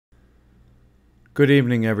Good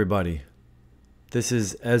evening, everybody. This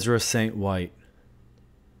is Ezra St. White.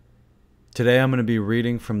 Today I'm going to be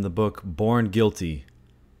reading from the book Born Guilty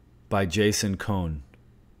by Jason Kohne.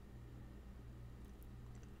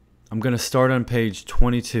 I'm going to start on page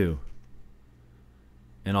 22,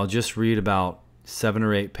 and I'll just read about 7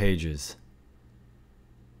 or 8 pages.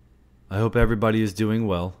 I hope everybody is doing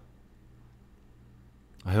well.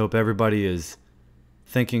 I hope everybody is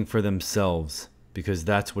thinking for themselves, because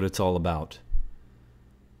that's what it's all about.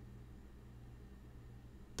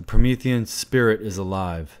 The Promethean spirit is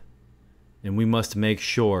alive, and we must make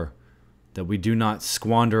sure that we do not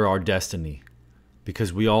squander our destiny,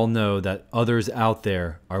 because we all know that others out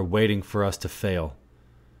there are waiting for us to fail.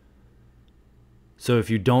 So if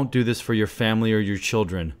you don't do this for your family or your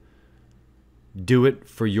children, do it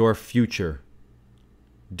for your future.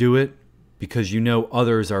 Do it because you know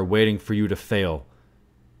others are waiting for you to fail,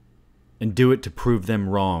 and do it to prove them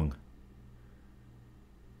wrong.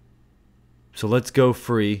 So let's go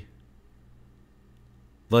free.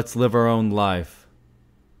 Let's live our own life.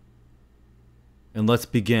 And let's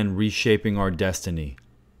begin reshaping our destiny.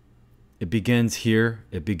 It begins here.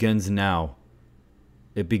 It begins now.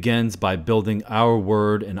 It begins by building our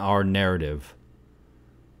word and our narrative.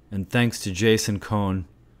 And thanks to Jason Kohne,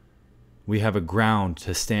 we have a ground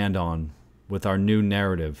to stand on with our new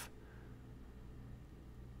narrative.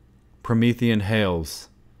 Promethean hails.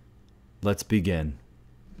 Let's begin.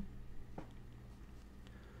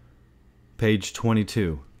 Page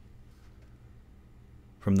 22,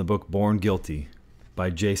 from the book Born Guilty by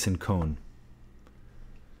Jason Kohne.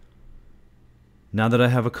 Now that I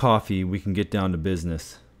have a coffee, we can get down to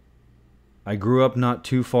business. I grew up not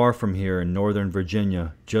too far from here in Northern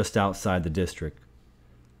Virginia, just outside the district.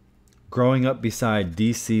 Growing up beside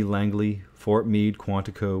D.C. Langley, Fort Meade,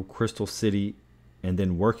 Quantico, Crystal City, and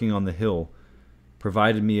then working on the Hill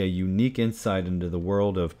provided me a unique insight into the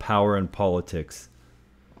world of power and politics.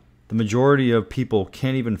 The majority of people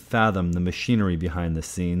can't even fathom the machinery behind the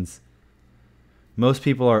scenes. Most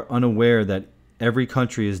people are unaware that every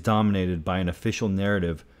country is dominated by an official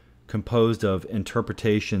narrative composed of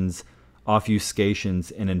interpretations,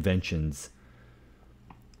 obfuscations, and inventions.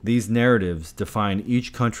 These narratives define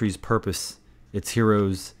each country's purpose, its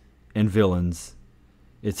heroes and villains,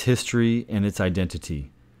 its history and its identity.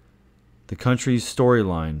 The country's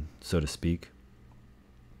storyline, so to speak.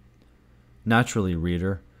 Naturally,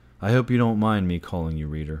 reader, I hope you don't mind me calling you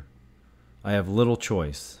reader. I have little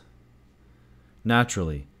choice.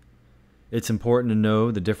 Naturally, it's important to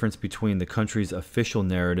know the difference between the country's official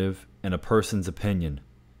narrative and a person's opinion.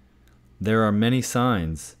 There are many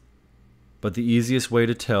signs, but the easiest way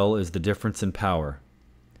to tell is the difference in power.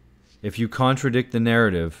 If you contradict the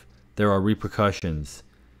narrative, there are repercussions,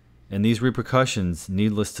 and these repercussions,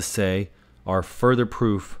 needless to say, are further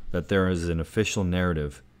proof that there is an official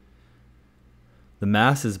narrative. The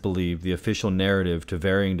masses believe the official narrative to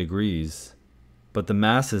varying degrees, but the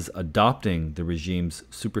masses adopting the regime's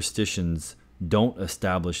superstitions don't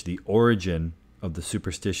establish the origin of the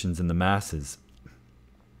superstitions in the masses.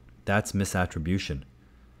 That's misattribution.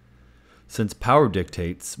 Since power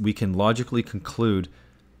dictates, we can logically conclude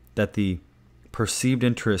that the perceived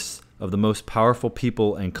interests of the most powerful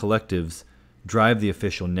people and collectives drive the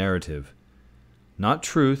official narrative. Not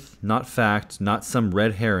truth, not fact, not some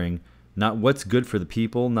red herring, not what's good for the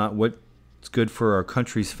people, not what's good for our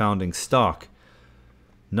country's founding stock.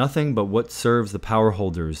 Nothing but what serves the power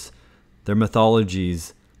holders, their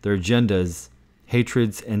mythologies, their agendas,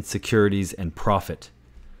 hatreds, insecurities, and profit.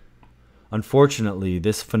 Unfortunately,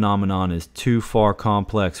 this phenomenon is too far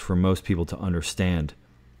complex for most people to understand.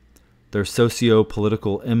 Their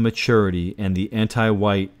socio-political immaturity and the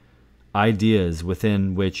anti-white ideas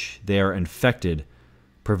within which they are infected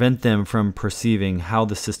prevent them from perceiving how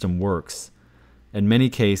the system works. In many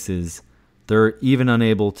cases, they're even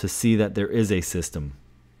unable to see that there is a system.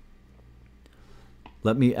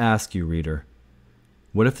 Let me ask you, reader,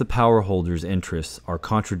 what if the power holders' interests are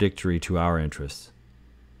contradictory to our interests?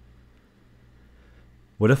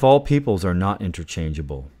 What if all peoples are not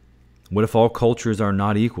interchangeable? What if all cultures are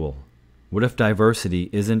not equal? What if diversity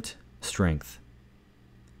isn't strength?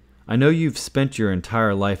 I know you've spent your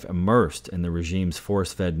entire life immersed in the regime's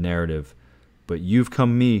force-fed narrative, but you've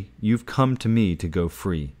come to me to go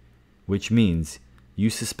free, which means you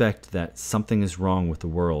suspect that something is wrong with the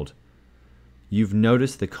world. You've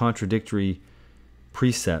noticed the contradictory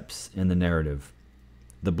precepts in the narrative,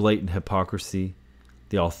 the blatant hypocrisy,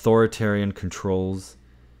 the authoritarian controls,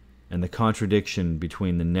 and the contradiction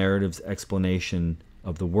between the narrative's explanation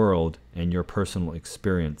of the world and your personal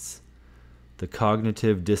experience. The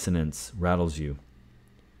cognitive dissonance rattles you.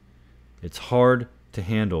 It's hard to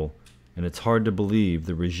handle and it's hard to believe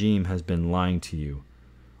the regime has been lying to you.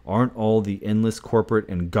 Aren't all the endless corporate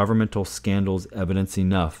and governmental scandals evidence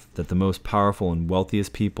enough that the most powerful and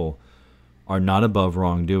wealthiest people are not above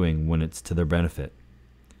wrongdoing when it's to their benefit?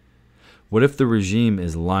 What if the regime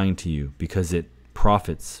is lying to you because it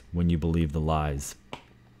profits when you believe the lies?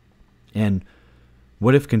 And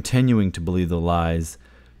what if continuing to believe the lies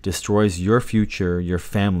destroys your future, your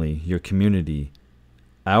family, your community,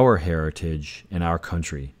 our heritage, and our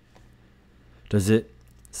country? Does it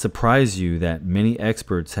surprise you that many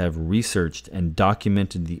experts have researched and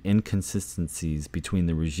documented the inconsistencies between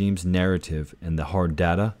the regime's narrative and the hard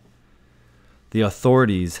data? The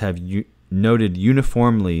authorities have noted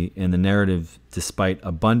uniformly in the narrative despite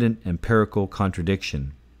abundant empirical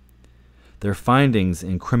contradiction. Their findings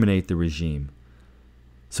incriminate the regime.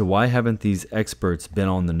 So why haven't these experts been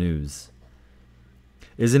on the news?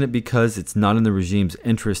 Isn't it because it's not in the regime's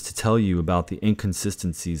interest to tell you about the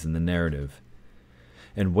inconsistencies in the narrative?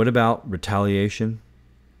 And what about retaliation?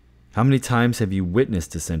 How many times have you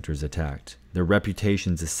witnessed dissenters attacked, their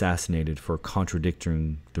reputations assassinated for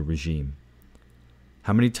contradicting the regime?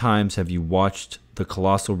 How many times have you watched the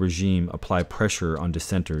colossal regime apply pressure on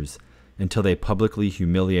dissenters until they publicly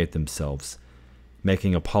humiliate themselves,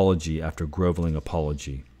 making apology after groveling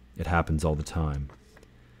apology? It happens all the time.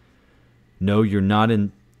 No, you're not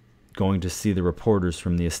going to see the reporters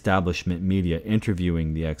from the establishment media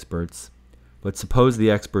interviewing the experts. But suppose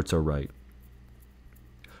the experts are right.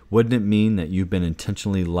 Wouldn't it mean that you've been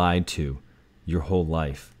intentionally lied to your whole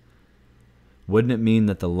life? Wouldn't it mean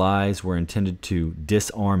that the lies were intended to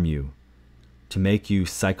disarm you, to make you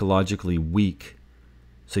psychologically weak,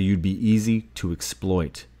 so you'd be easy to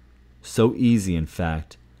exploit? So easy, in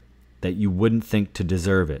fact, that you wouldn't think to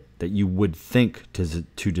deserve it, that you would think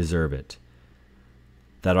to deserve it,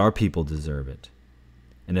 that our people deserve it.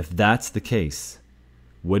 And if that's the case,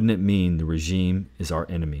 wouldn't it mean the regime is our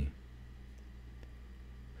enemy?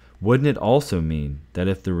 Wouldn't it also mean that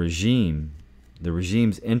if the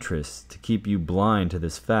regime's interests to keep you blind to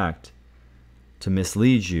this fact, to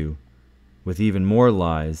mislead you with even more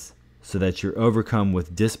lies so that you're overcome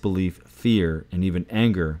with disbelief, fear, and even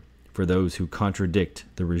anger for those who contradict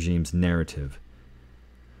the regime's narrative?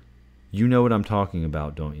 You know what I'm talking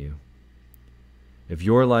about, don't you? If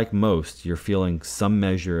you're like most, you're feeling some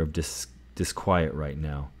measure of disquiet right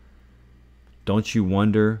now. Don't you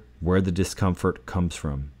wonder where the discomfort comes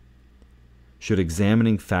from? Should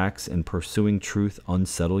examining facts and pursuing truth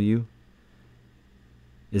unsettle you?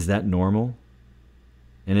 Is that normal?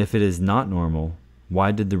 And if it is not normal,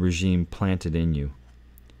 why did the regime plant it in you?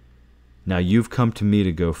 Now you've come to me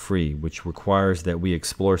to go free, which requires that we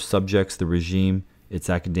explore subjects the regime, its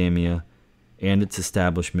academia, and its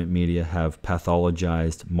establishment media have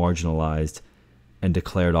pathologized, marginalized, and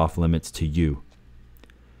declared off limits to you.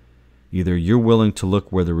 Either you're willing to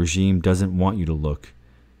look where the regime doesn't want you to look,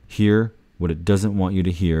 hear what it doesn't want you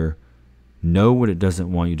to hear, know what it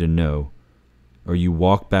doesn't want you to know, or you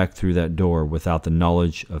walk back through that door without the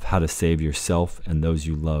knowledge of how to save yourself and those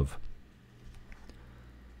you love.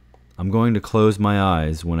 I'm going to close my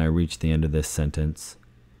eyes when I reach the end of this sentence.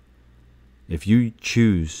 If you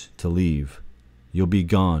choose to leave, you'll be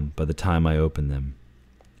gone by the time I open them.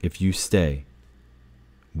 If you stay,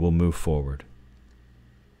 we'll move forward.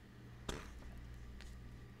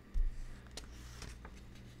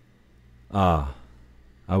 Ah,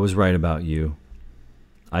 I was right about you.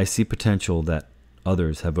 I see potential that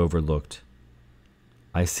others have overlooked.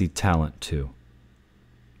 I see talent too.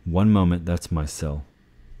 One moment, that's my cell.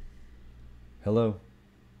 Hello?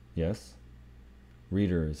 Yes?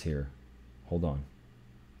 Reader is here. Hold on.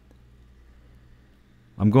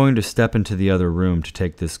 I'm going to step into the other room to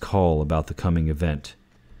take this call about the coming event.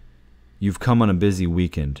 You've come on a busy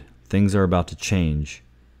weekend. Things are about to change.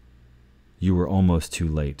 You were almost too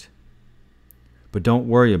late. But don't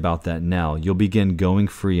worry about that now. You'll begin going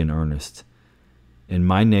free in earnest. In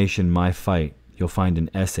My Nation, My Fight, you'll find an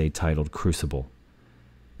essay titled Crucible.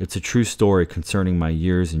 It's a true story concerning my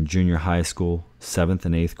years in junior high school, 7th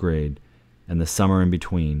and 8th grade, and the summer in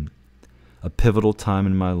between. A pivotal time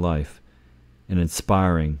in my life, and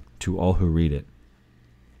inspiring to all who read it.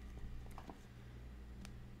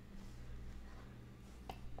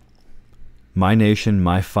 My Nation,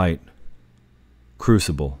 My Fight.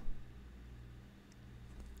 Crucible.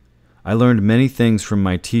 I learned many things from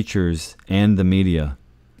my teachers and the media,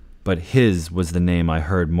 but his was the name I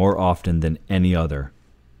heard more often than any other.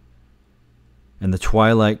 In the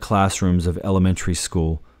twilight classrooms of elementary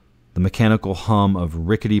school, the mechanical hum of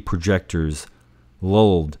rickety projectors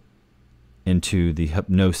lulled into the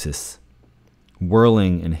hypnosis,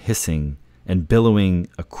 whirling and hissing and billowing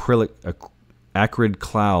acrid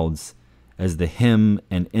clouds as the hymn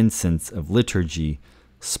and incense of liturgy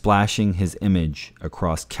splashing his image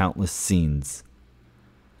across countless scenes.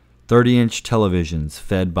 30-inch televisions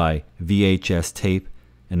fed by VHS tape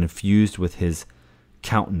and infused with his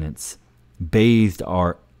countenance bathed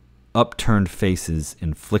our upturned faces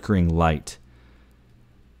in flickering light,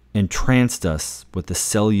 entranced us with the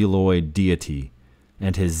celluloid deity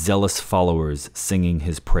and his zealous followers singing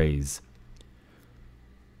his praise.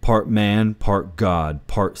 Part man, part God,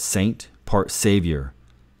 part saint, part savior.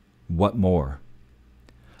 What more?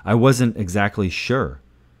 I wasn't exactly sure,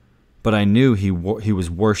 but I knew he was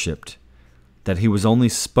worshipped, that he was only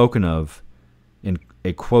spoken of in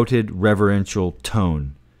a quoted reverential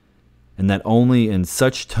tone, and that only in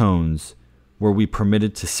such tones were we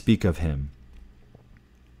permitted to speak of him.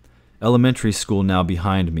 Elementary school now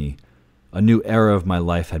behind me, a new era of my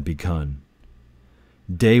life had begun.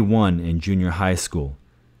 Day one in junior high school,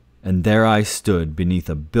 and there I stood beneath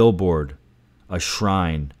a billboard, a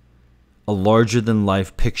shrine, a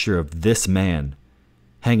larger-than-life picture of this man,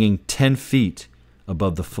 hanging 10 feet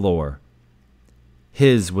above the floor.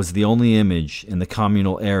 His was the only image in the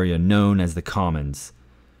communal area known as the Commons,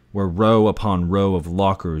 where row upon row of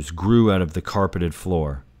lockers grew out of the carpeted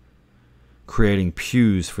floor, creating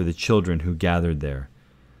pews for the children who gathered there,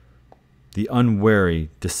 the unwary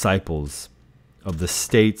disciples of the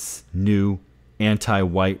state's new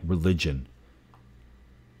anti-white religion,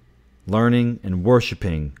 learning and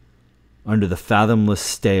worshiping under the fathomless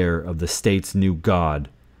stare of the state's new god,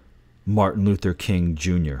 Martin Luther King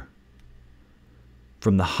Jr.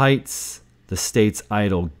 From the heights, the state's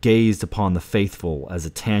idol gazed upon the faithful as a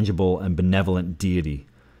tangible and benevolent deity,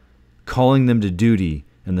 calling them to duty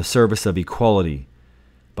in the service of equality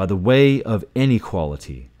by the way of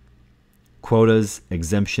inequality, quotas,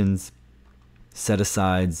 exemptions,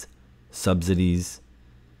 set-asides, subsidies,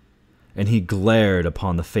 and he glared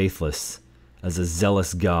upon the faithless as a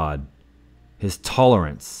zealous god. His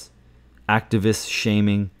tolerance, activist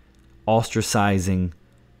shaming, ostracizing,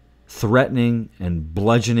 threatening, and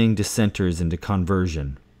bludgeoning dissenters into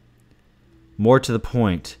conversion. More to the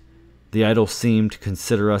point, the idol seemed to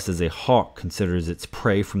consider us as a hawk considers its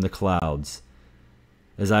prey from the clouds.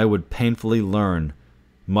 As I would painfully learn,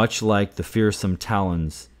 much like the fearsome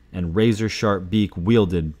talons and razor-sharp beak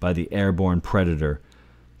wielded by the airborne predator,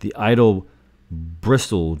 the idol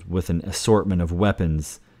bristled with an assortment of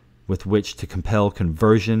weapons with which to compel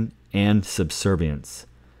conversion and subservience.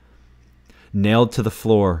 Nailed to the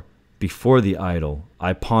floor before the idol,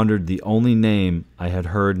 I pondered the only name I had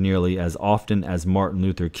heard nearly as often as Martin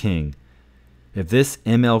Luther King. If this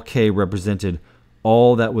MLK represented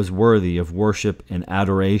all that was worthy of worship and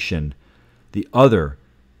adoration, the other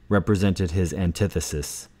represented his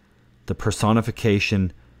antithesis, the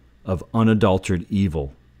personification of unadulterated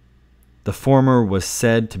evil. The former was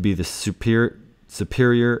said to be the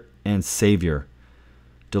superior and savior,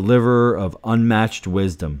 deliverer of unmatched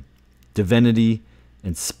wisdom, divinity,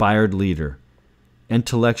 inspired leader,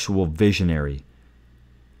 intellectual visionary,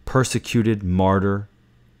 persecuted martyr,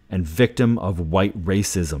 and victim of white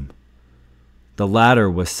racism. The latter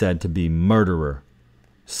was said to be murderer,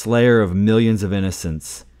 slayer of millions of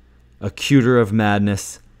innocents, accuser of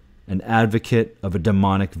madness, and advocate of a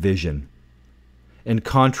demonic vision. In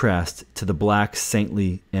contrast to the black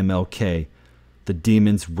saintly MLK, the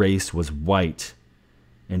demon's race was white,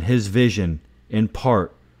 and his vision, in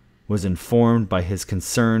part, was informed by his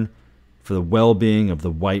concern for the well-being of the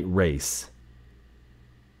white race.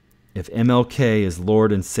 If MLK is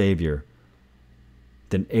Lord and Savior,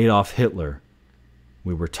 then Adolf Hitler,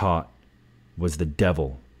 we were taught, was the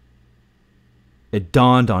devil. It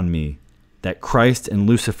dawned on me that Christ and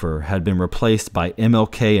Lucifer had been replaced by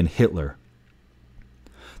MLK and Hitler.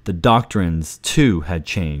 The doctrines, too, had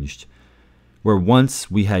changed. Where once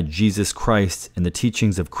we had Jesus Christ and the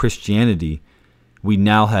teachings of Christianity, we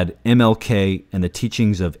now had MLK and the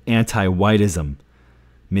teachings of anti-whiteism,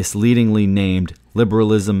 misleadingly named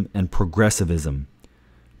liberalism and progressivism,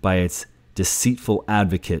 by its deceitful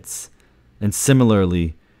advocates, and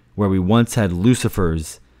similarly, where we once had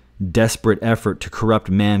Lucifer's desperate effort to corrupt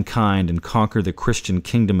mankind and conquer the Christian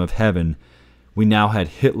kingdom of heaven, we now had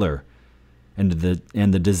Hitler and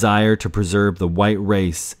the desire to preserve the white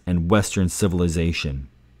race and Western civilization.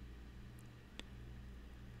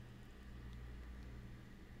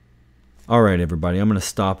 All right, everybody, I'm going to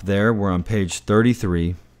stop there. We're on page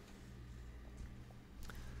 33.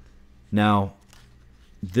 Now,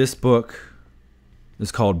 this book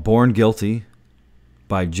is called Born Guilty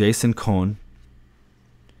by Jason Kohne.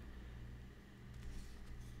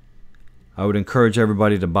 I would encourage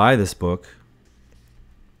everybody to buy this book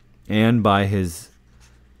and buy his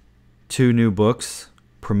 2 new books,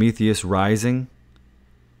 Prometheus Rising,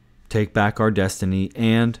 Take Back Our Destiny,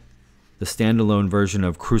 and the standalone version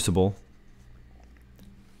of Crucible.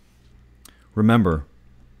 Remember,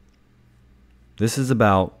 this is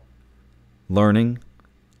about learning.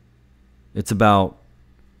 It's about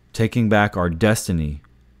taking back our destiny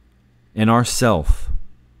and our self,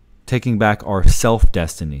 taking back our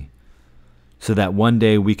self-destiny, so that one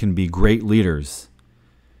day we can be great leaders.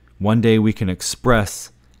 One day we can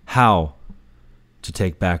express how to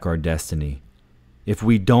take back our destiny. If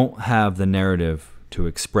we don't have the narrative to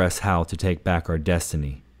express how to take back our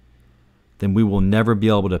destiny, then we will never be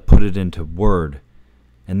able to put it into word,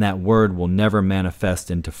 and that word will never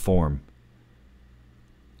manifest into form.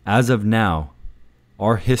 As of now,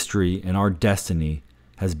 our history and our destiny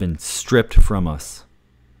has been stripped from us.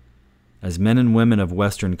 As men and women of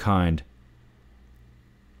Western kind,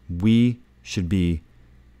 we should be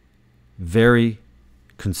very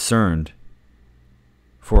concerned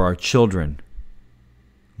for our children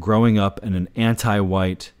growing up in an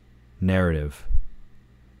anti-white narrative.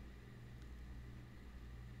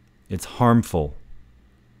 It's harmful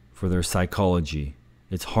for their psychology.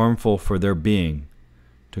 It's harmful for their being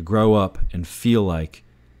to grow up and feel like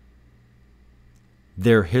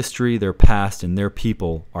their history, their past, and their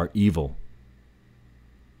people are evil.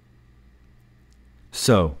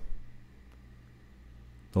 So,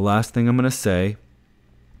 the last thing I'm going to say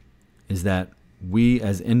is that we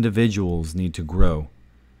as individuals need to grow.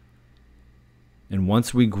 And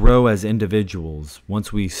once we grow as individuals,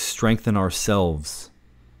 once we strengthen ourselves,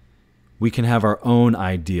 we can have our own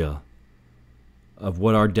idea of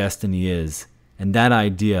what our destiny is, and that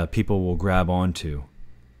idea people will grab onto.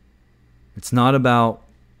 It's not about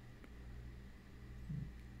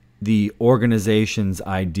the organization's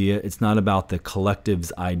idea. It's not about the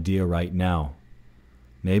collective's idea right now.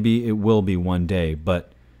 Maybe it will be one day,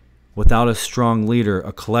 but without a strong leader,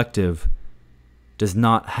 a collective does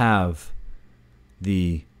not have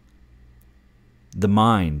the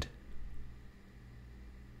mind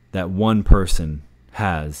that one person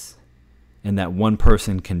has and that one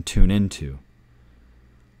person can tune into.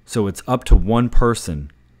 So it's up to one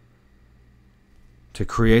person to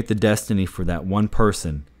create the destiny for that one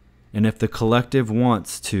person. And if the collective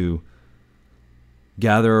wants to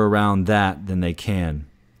gather around that, then they can.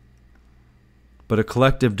 But a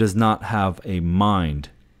collective does not have a mind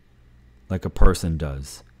like a person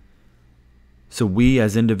does. So we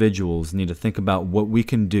as individuals need to think about what we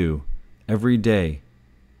can do every day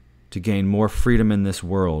to gain more freedom in this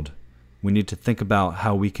world. We need to think about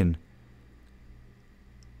how we can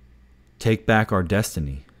take back our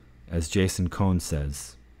destiny, as Jason Kohne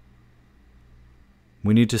says.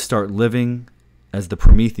 We need to start living as the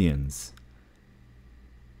Prometheans.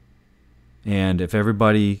 And if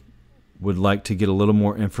everybody would like to get a little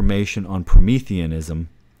more information on Prometheanism,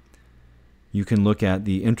 you can look at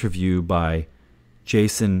the interview by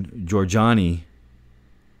Jason Georgiani,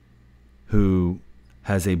 who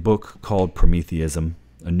has a book called Prometheism,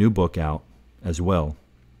 a new book out as well.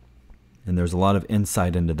 And there's a lot of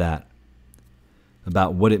insight into that,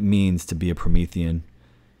 about what it means to be a Promethean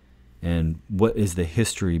and what is the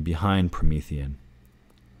history behind Promethean.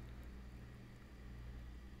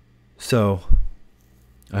 So,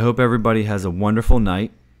 I hope everybody has a wonderful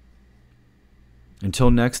night.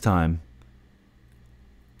 Until next time,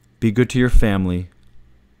 be good to your family,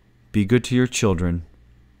 be good to your children,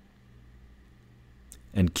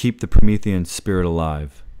 and keep the Promethean spirit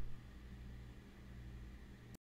alive.